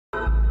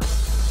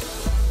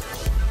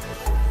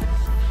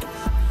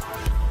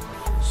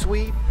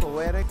Sweet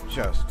poetic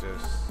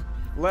justice.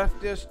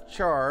 Leftist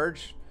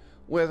charged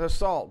with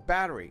assault,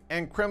 battery,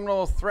 and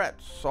criminal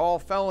threats, all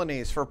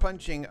felonies for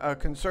punching a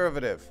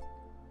conservative.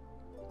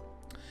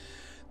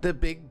 The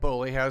big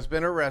bully has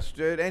been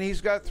arrested, and he's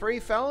got 3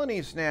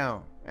 felonies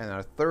now and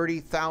a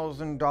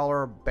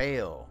 $30,000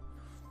 bail.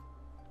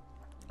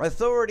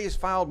 Authorities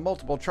filed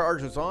multiple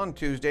charges on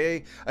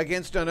Tuesday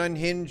against an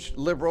unhinged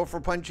liberal for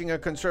punching a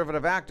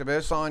conservative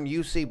activist on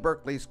UC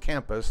Berkeley's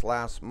campus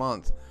last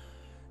month.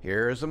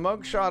 Here's a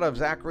mugshot of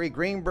Zachary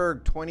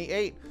Greenberg,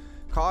 28,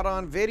 caught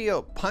on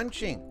video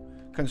punching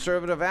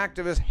conservative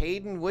activist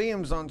Hayden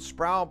Williams on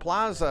Sproul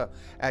Plaza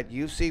at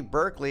UC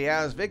Berkeley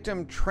as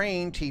victim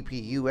trained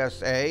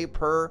TPUSA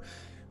per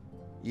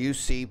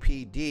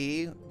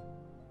UCPD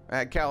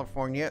at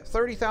California.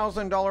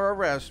 $30,000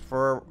 arrest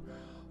for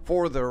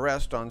the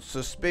arrest on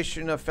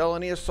suspicion of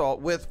felony assault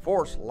with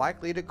force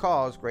likely to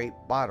cause great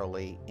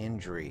bodily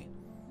injury.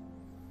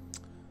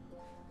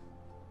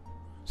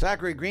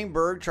 Zachary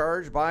Greenberg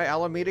charged by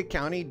Alameda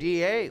County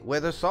DA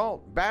with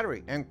assault,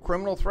 battery, and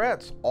criminal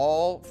threats,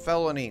 all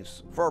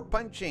felonies, for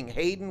punching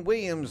Hayden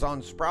Williams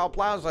on Sproul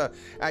Plaza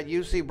at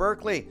UC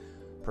Berkeley,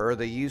 per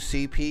the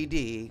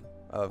UCPD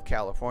of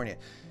California.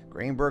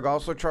 Greenberg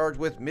also charged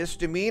with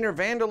misdemeanor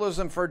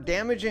vandalism for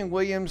damaging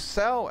Williams'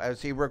 cell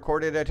as he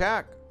recorded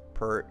attack,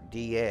 per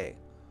DA.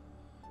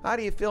 How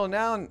do you feel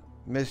now,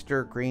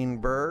 Mr.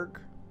 Greenberg?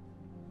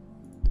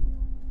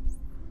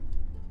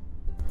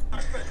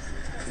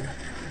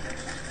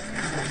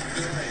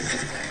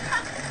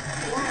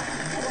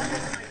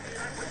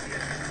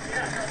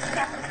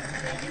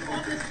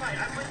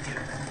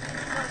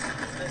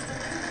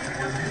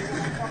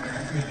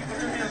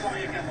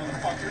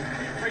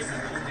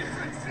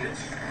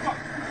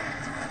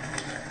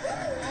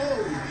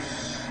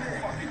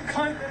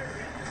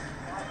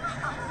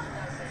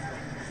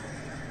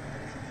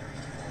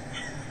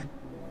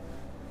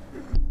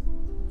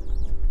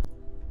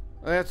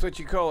 That's what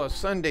you call a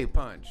Sunday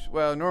punch.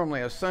 Well,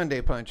 normally a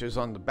Sunday punch is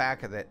on the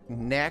back of the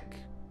neck,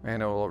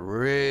 and it will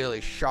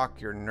really shock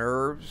your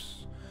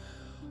nerves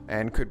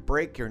and could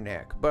break your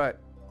neck.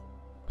 But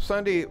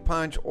Sunday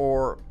punch,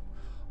 or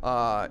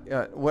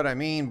what I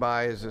mean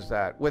by is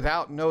that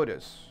without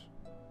notice,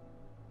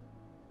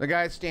 the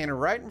guy's standing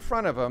right in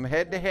front of him,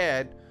 head to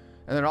head,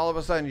 and then all of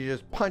a sudden he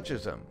just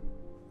punches him.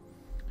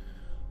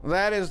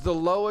 That is the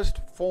lowest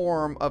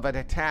form of an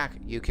attack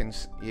you can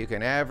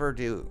ever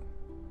do.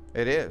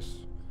 It is.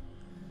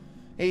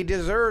 He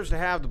deserves to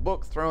have the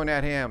book thrown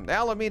at him. The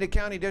Alameda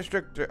County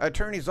District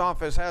Attorney's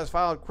Office has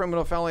filed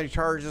criminal felony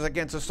charges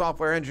against a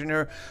software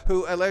engineer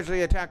who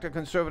allegedly attacked a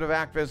conservative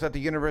activist at the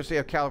University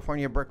of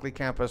California, Berkeley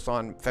campus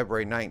on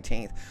February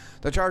 19th.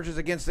 The charges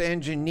against the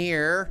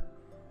engineer,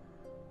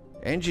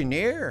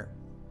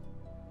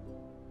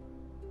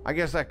 I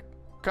guess that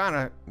kind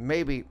of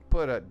maybe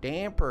put a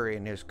damper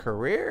in his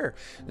career.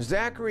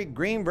 Zachary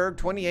Greenberg,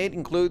 28,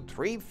 include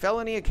 3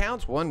 felony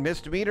accounts, 1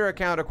 misdemeanor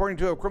account, according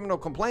to a criminal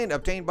complaint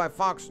obtained by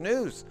Fox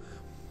News.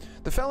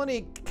 The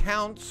felony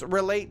counts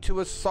relate to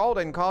assault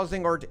and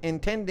causing or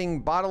intending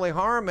bodily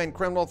harm and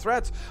criminal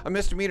threats. A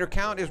misdemeanor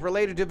count is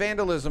related to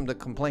vandalism, the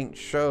complaint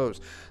shows.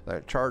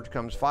 The charge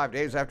comes 5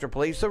 days after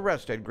police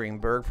arrested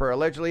Greenberg for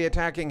allegedly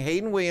attacking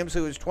Hayden Williams,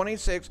 who is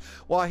 26,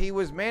 while he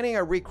was manning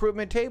a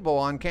recruitment table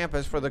on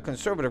campus for the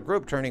conservative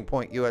group Turning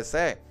Point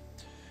USA.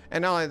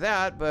 And not only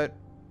that, but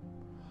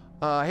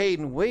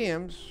Hayden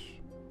Williams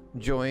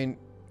joined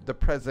the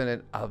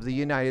President of the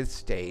United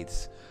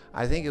States.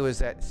 I think it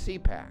was at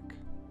CPAC.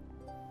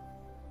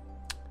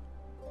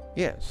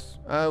 Yes,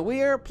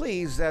 we are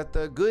pleased that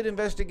the good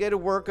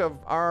investigative work of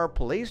our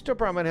police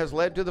department has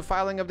led to the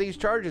filing of these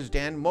charges.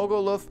 Dan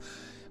Mogiluf,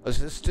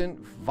 Assistant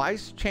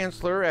Vice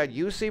Chancellor at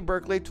UC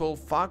Berkeley, told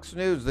Fox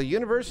News the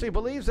university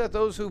believes that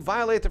those who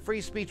violate the free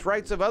speech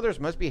rights of others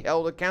must be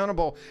held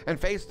accountable and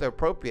face the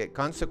appropriate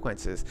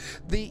consequences.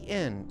 The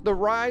end, the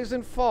rise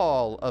and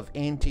fall of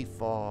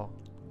Antifa.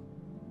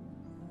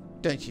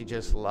 Don't you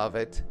just love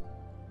it?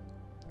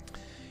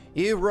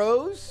 You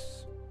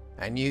rose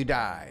and you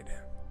died.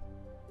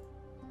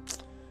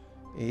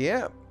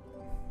 Yep,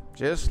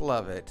 just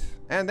love it.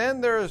 And then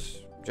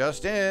there's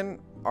just in,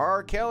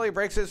 R. Kelly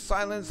breaks his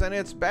silence and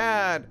it's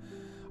bad.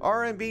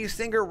 R&B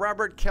singer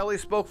Robert Kelly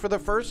spoke for the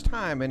first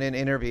time in an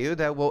interview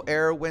that will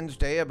air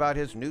Wednesday about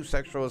his new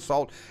sexual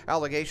assault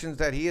allegations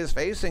that he is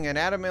facing, and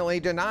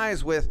adamantly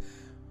denies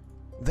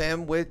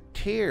them with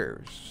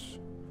tears.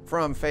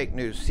 From fake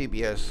news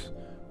CBS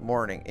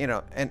Morning.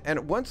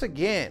 And once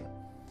again,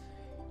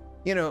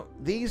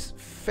 these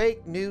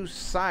fake news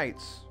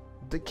sites,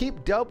 they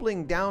keep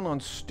doubling down on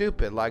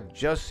stupid like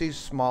Jussie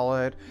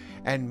Smollett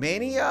and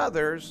many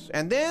others,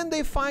 and then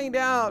they find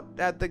out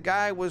that the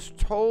guy was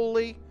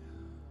totally,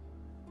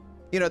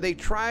 they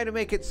try to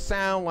make it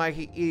sound like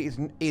he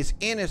is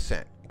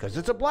innocent because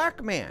it's a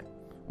black man.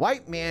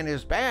 White man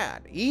is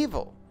bad,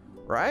 evil,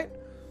 right?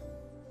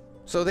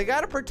 So they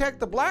got to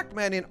protect the black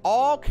man in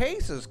all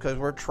cases because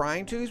we're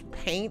trying to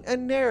paint a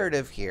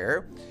narrative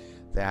here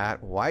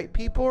that white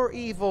people are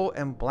evil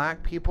and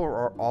black people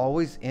are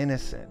always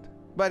innocent.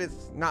 but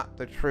it's not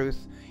the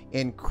truth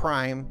in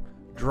crime,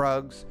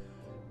 drugs,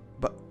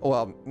 but,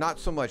 well, not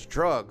so much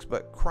drugs,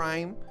 but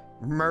crime,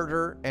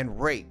 murder, and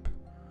rape.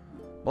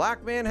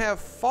 Black men have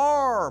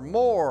far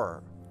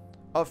more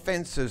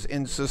offenses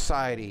in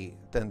society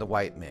than the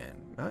white man.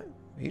 Right?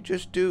 You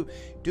just do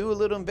a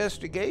little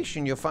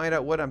investigation, you'll find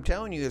out what I'm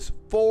telling you is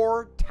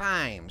 4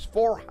 times,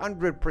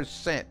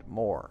 400%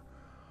 more.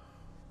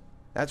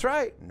 That's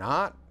right,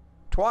 not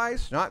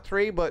twice, not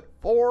 3, but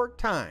 4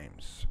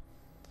 times.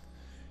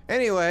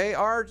 Anyway,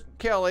 R.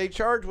 Kelly,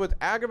 charged with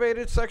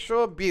aggravated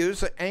sexual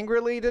abuse,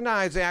 angrily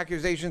denies the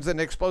accusations in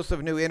an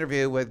explosive new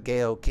interview with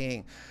Gayle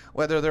King.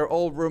 Whether they're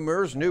old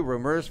rumors, new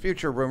rumors,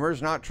 future rumors,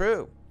 not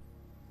true.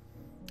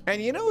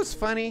 And you know what's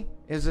funny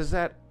is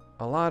that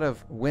a lot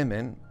of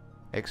women,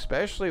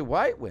 especially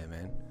white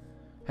women,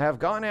 have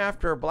gone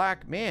after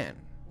black men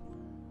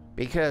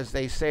because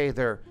they say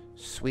they're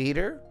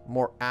sweeter,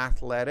 more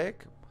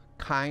athletic,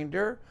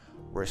 kinder,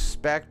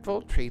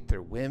 respectful, treat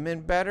their women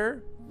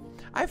better.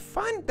 I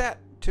find that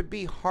to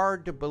be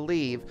hard to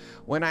believe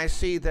when I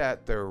see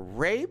that their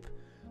rape,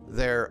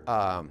 their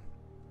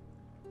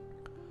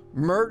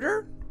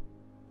murder,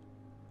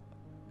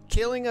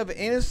 killing of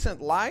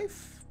innocent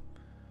life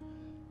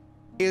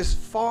is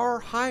far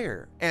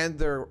higher, and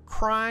their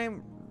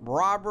crime,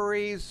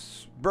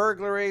 robberies,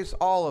 burglaries,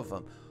 all of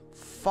them,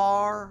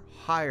 far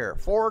higher,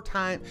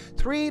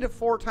 3 to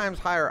 4 times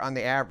higher on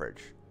the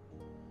average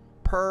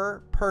per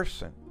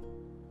person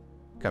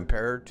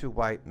compared to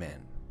white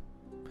men.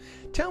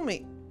 Tell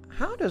me,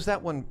 how does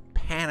that one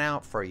pan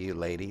out for you,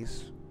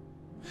 ladies?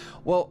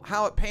 Well,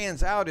 how it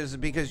pans out is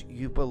because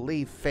you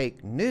believe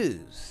fake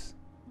news.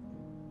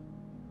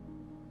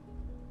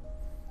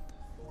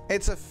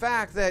 It's a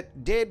fact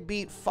that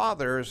deadbeat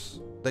fathers,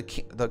 the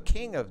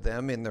king of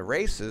them in the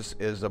races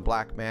is a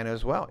black man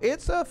as well.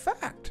 It's a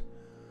fact.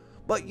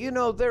 But you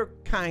know, they're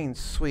kind,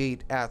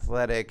 sweet,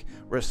 athletic,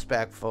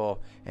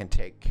 respectful, and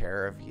take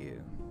care of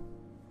you.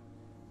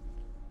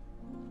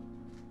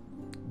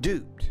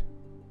 Duped.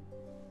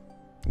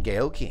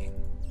 Gayle King.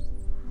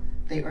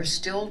 They are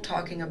still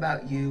talking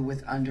about you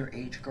with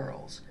underage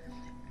girls.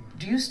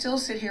 Do you still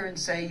sit here and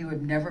say you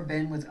have never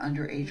been with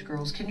underage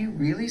girls? Can you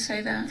really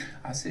say that?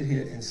 I sit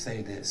here and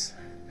say this.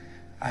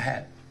 I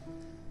had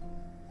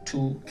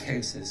 2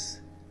 cases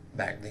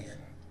back then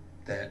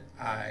that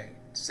I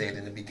said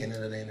in the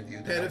beginning of the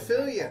interview that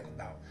pedophilia, I was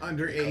about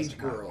underage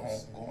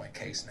girls. Ongoing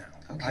case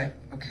now. Okay.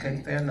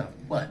 Okay, fair enough.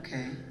 But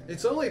Okay.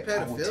 It's only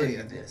I will tell you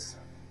pedophilia. this.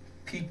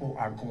 People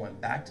are going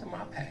back to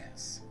my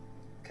past.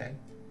 Okay?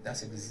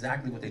 That's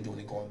exactly what they're doing.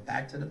 They're going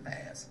back to the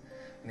past.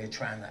 And they're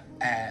trying to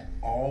add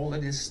all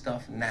of this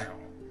stuff now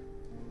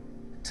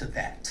to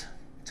that.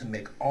 To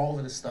make all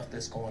of the stuff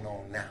that's going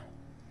on now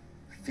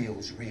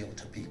feels real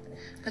to people.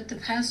 But the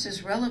past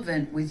is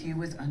relevant with you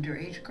with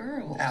underage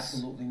girls.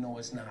 Absolutely no,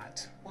 it's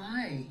not.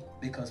 Why?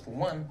 Because for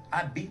one,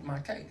 I beat my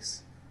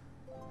case.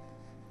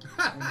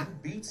 When you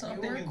beat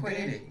something, you beat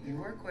it. You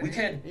were acquitted. We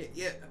can't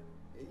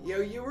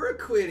You were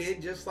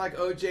acquitted, just like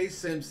O.J.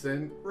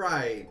 Simpson,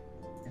 right?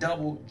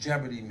 double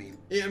jeopardy me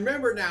Yeah,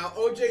 remember now,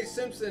 O.J.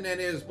 Simpson and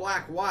his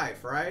black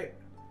wife, right?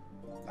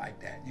 like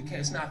that. You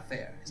can't. It's not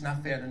fair. It's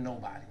not fair to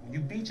nobody. When you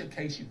beat your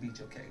case, you beat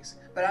your case.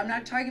 But I'm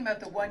not talking about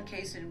the one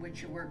case in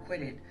which you were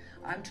acquitted.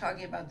 I'm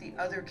talking about the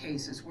other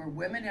cases where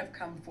women have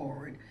come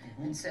forward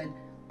and said,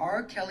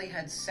 R. Kelly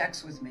had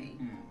sex with me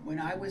when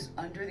I was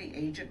under the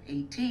age of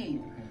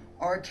 18.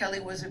 R.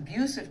 Kelly was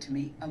abusive to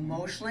me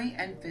emotionally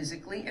and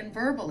physically and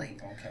verbally.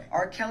 Okay.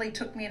 R. Kelly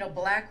took me in a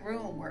black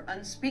room where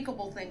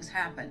unspeakable things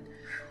happened.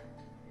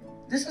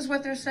 This is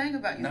what they're saying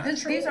about you. Not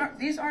These true.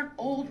 aren't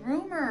old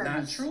rumors.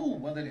 Not true.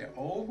 Whether they're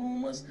old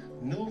rumors,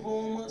 new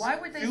rumors, Why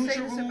would they say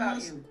future this rumors,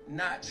 about you?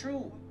 Not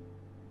true.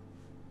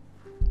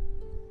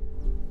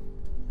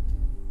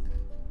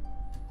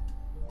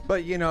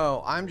 But you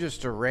know, I'm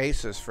just a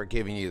racist for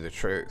giving you the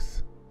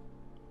truth.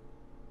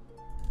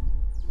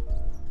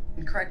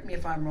 And correct me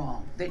if I'm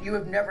wrong, that you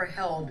have never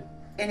held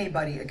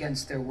anybody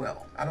against their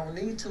will. I don't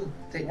need to.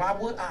 They- Why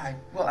would I?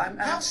 Well,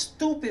 How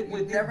stupid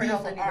would it never be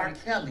held for R. anybody-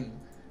 Kelly,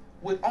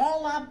 with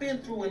all I've been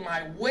through in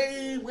my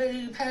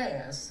way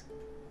past,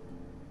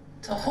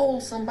 to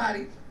hold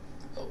somebody?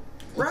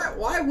 Right?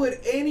 Why would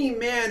any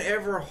man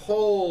ever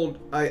hold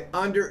a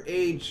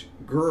underage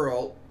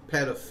girl,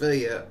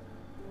 pedophilia,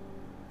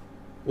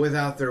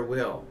 without their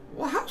will?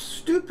 Well, how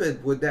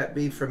stupid would that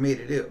be for me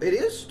to do? It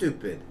is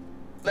stupid.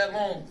 Let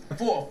alone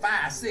 4,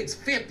 5, 6,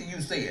 50,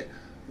 you said.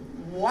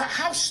 What?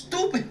 How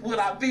stupid would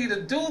I be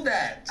to do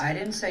that? I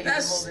didn't say you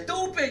That's were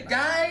holding. stupid,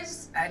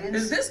 guys. I didn't.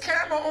 Is this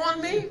camera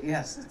on me?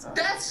 Yes, it's on.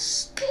 That's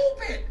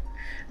stupid.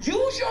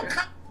 Use your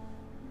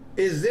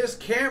Is this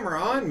camera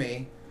on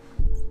me?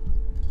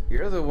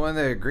 You're the one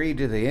that agreed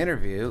to the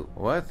interview.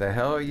 What the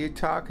hell are you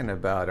talking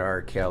about,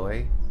 R.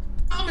 Kelly?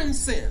 common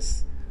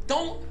sense.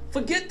 Don't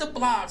forget the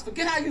blogs.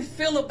 Forget how you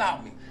feel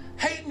about me.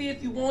 Hate me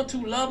if you want to,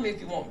 love me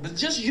if you want, but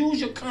just use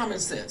your common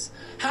sense.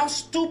 How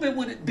stupid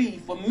would it be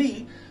for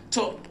me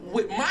to,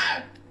 with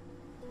my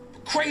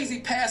crazy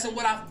past and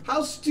what I've...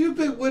 How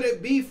stupid would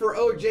it be for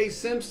O.J.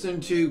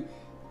 Simpson to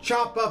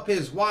chop up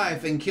his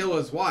wife and kill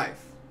his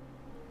wife.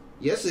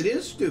 Yes, it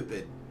is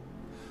stupid.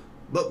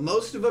 But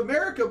most of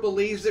America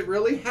believes it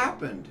really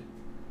happened.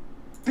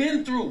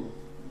 Been through.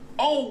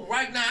 Oh,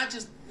 right now I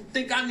just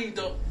think I need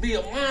to be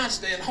a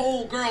monster and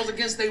hold girls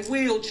against their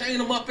will, chain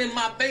them up in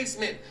my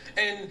basement,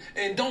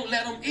 and don't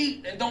let them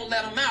eat and don't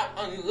let them out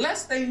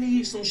unless they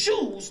need some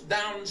shoes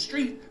down the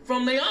street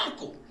from their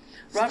uncle.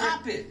 Robert,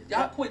 Stop it.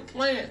 Y'all quit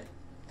playing.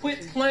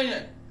 Quit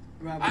playing.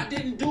 Robert. I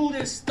didn't do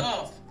this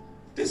stuff.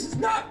 This is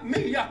not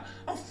me.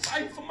 I'm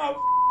fighting for my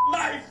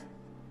life.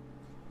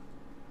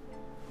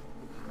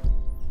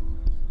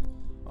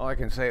 All I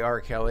can say,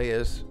 R. Kelly,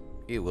 is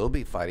you will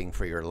be fighting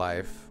for your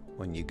life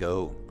when you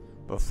go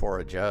before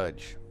a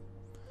judge.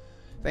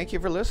 Thank you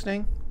for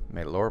listening.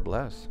 May the Lord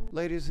bless.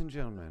 Ladies and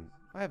gentlemen,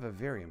 I have a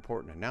very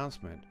important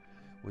announcement.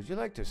 Would you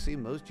like to see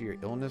most of your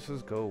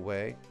illnesses go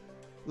away?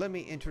 Let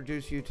me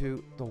introduce you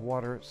to the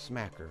Water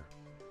Smacker.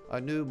 A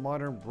new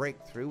modern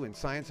breakthrough in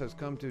science has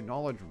come to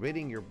knowledge,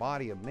 ridding your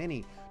body of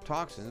many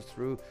toxins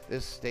through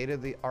this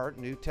state-of-the-art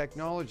new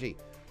technology.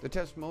 The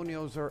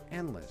testimonials are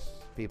endless.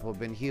 People have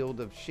been healed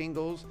of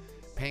shingles,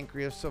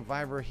 pancreas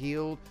survivor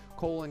healed,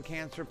 colon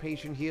cancer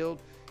patient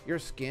healed. Your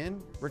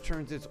skin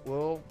returns its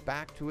oil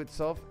back to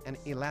itself and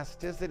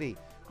elasticity.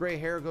 Gray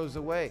hair goes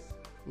away.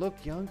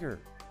 Look younger.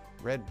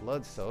 Red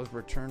blood cells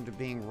return to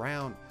being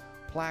round.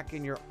 Plaque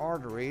in your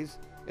arteries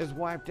is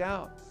wiped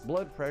out.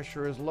 Blood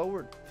pressure is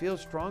lowered. Feel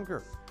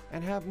stronger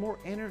and have more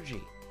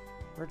energy.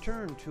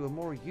 Return to a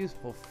more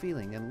youthful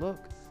feeling and look.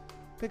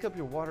 Pick up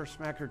your Water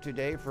Smacker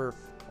today for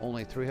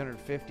only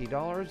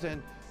 $350,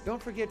 and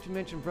don't forget to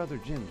mention Brother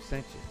Jim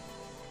sent you.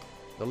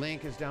 The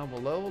link is down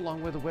below,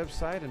 along with the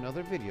website and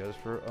other videos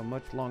for a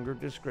much longer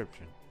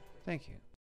description. Thank you.